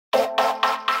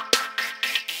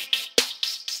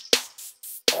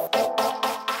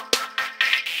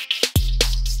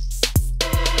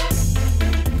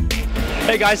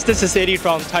Hey guys, this is Eddie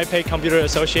from Taipei Computer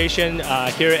Association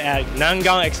here at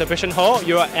Nangang Exhibition Hall.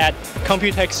 You're at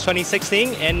COMPUTEX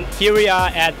 2016, and here we are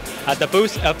at the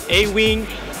booth of AEWIN,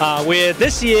 where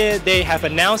this year they have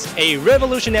announced a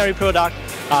revolutionary product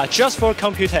just for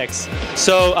COMPUTEX.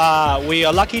 So we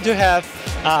are lucky to have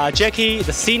Jackie,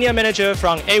 the senior manager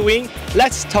from AEWIN.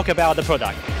 Let's talk about the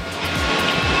product.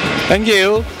 Thank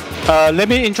you. Let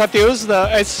me introduce the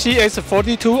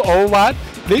SCS-4201.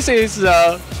 This is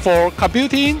for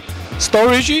computing,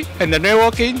 storage, and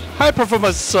networking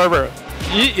high-performance server.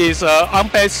 It is an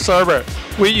ARM-based server.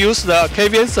 We use the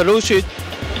KVN solution.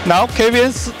 Now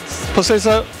KVN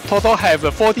processor total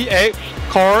have 48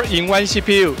 core in one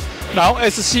CPU. Now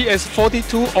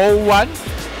SCS-4201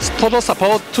 total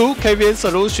support 2 KVN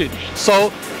solution.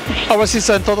 So our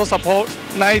system total support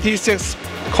 96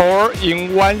 core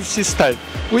in one system.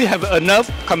 We have enough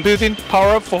computing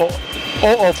power for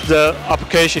all of the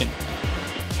application.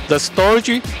 The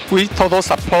storage, we total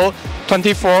support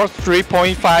 24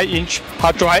 3.5-inch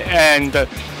hard drive and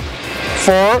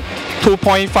 4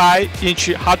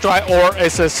 2.5-inch hard drive or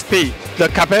SSD. The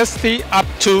capacity up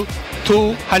to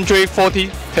 240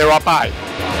 terabyte.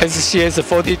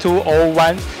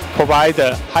 SCS-4201 provide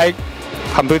high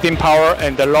computing power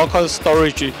and the local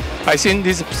storage. I think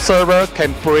this server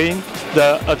can bring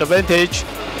the advantage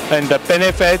and the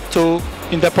benefit to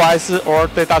enterprise or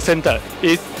data center.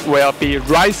 It will be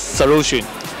right solution.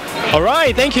 All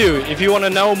right, thank you. If you want to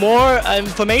know more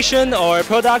information or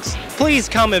products, please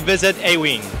come and visit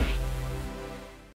AEWIN.